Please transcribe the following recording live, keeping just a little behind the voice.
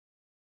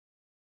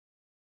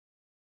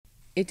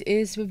It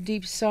is with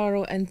deep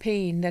sorrow and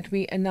pain that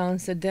we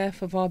announce the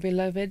death of our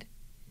beloved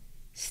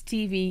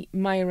Stevie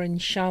Myron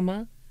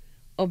Sharma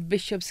of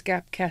Bishop's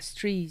Gap,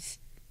 Castries,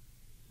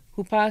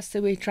 who passed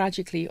away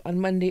tragically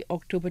on Monday,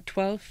 October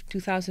 12,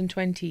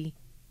 2020.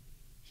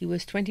 He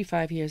was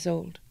 25 years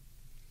old.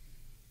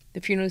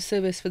 The funeral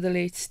service for the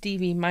late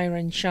Stevie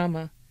Myron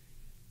Sharma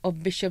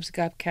of Bishop's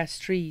Gap,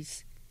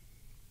 Castries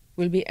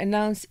will be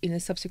announced in a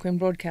subsequent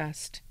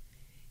broadcast.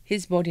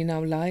 His body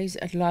now lies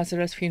at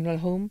Lazarus Funeral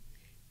Home,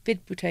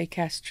 Vidboutai,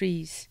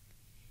 Castries.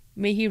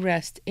 May he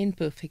rest in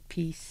perfect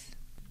peace.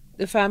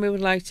 The family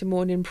would like to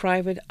mourn in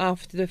private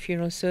after the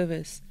funeral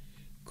service.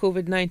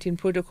 COVID-19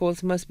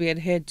 protocols must be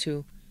adhered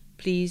to.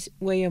 Please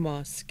wear your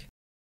mask.